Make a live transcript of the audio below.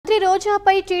మంత్రి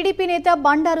రోజాపై టీడీపీ నేత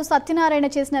బండారు సత్యనారాయణ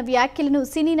చేసిన వ్యాఖ్యలను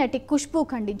సినీ నటి కుష్బూ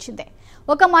ఖండించింది.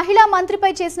 ఒక మహిళా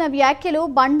మంత్రిపై చేసిన వ్యాఖ్యలు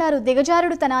బండారు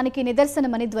దిగజారుడుతనానికి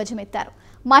నిదర్శనమని ధ్వజమెత్తారు.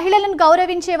 మహిళలను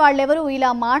గౌరవించే వాళ్ళెవరూ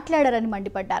ఇలా మాట్లాడరని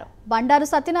మండిపడ్డారు. బండారు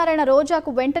సత్యనారాయణ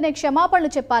రోజాకు వెంటనే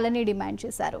క్షమాపణలు చెప్పాలని డిమాండ్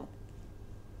చేశారు.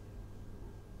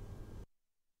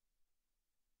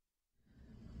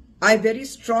 I very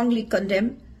strongly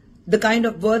condemn the kind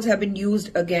of words have been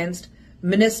used against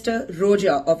Minister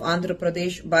Roja of Andhra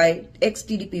Pradesh by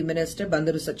ex-TDP Minister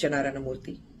Bandaru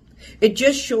Satyanarayana. It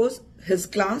just shows his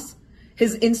class,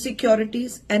 his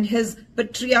insecurities and his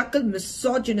patriarchal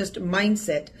misogynist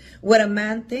mindset where a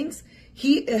man thinks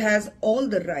he has all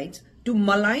the rights to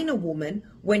malign a woman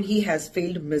when he has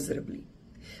failed miserably.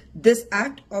 This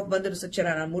act of Bandaru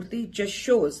Satyanarayana just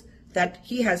shows that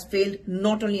he has failed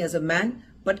not only as a man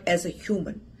but as a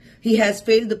human. He has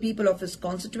failed the people of his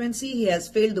constituency. He has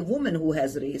failed the woman who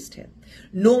has raised him.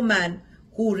 No man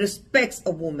who respects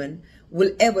a woman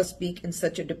will ever speak in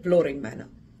such a deploring manner.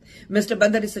 Mr.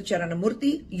 Bandaru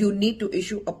Satyanarayana, you need to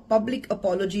issue a public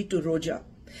apology to Roja.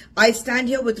 I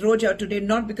stand here with Roja today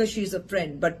not because she is a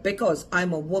friend, but because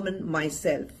I'm a woman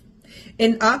myself.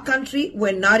 In our country,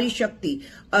 when Nari Shakti,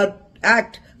 a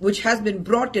act which has been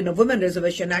brought in, a Women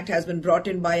Reservation Act has been brought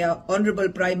in by our Honorable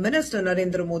Prime Minister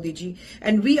Narendra Modi ji,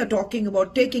 and we are talking about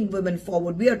taking women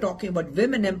forward. We are talking about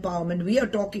women empowerment. We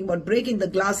are talking about breaking the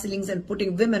glass ceilings and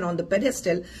putting women on the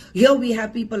pedestal. Here we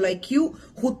have people like you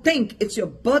who think it's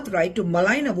your birthright to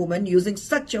malign a woman using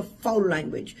such a foul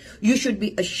language. You should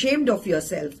be ashamed of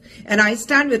yourself. And I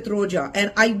stand with Roja and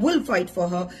I will fight for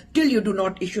her till you do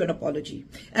not issue an apology.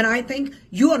 And I think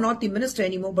you are not the minister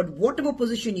anymore, but whatever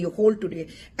position you hold today,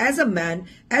 as a man,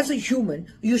 as a human,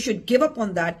 you should give up on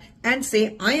that and say,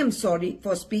 I am sorry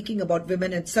for speaking about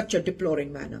women in such a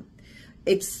deploring manner.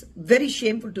 It's very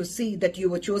shameful to see that you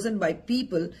were chosen by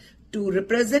people to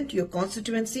represent your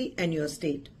constituency and your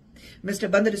state. Mr.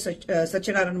 Bandaru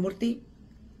Satyanarayana,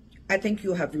 I think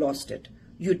you have lost it.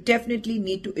 You definitely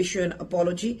need to issue an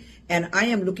apology, and I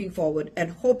am looking forward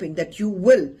and hoping that you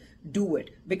will do it,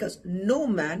 because no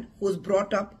man who is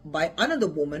brought up by another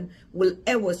woman will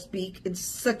ever speak in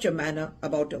such a manner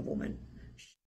about a woman.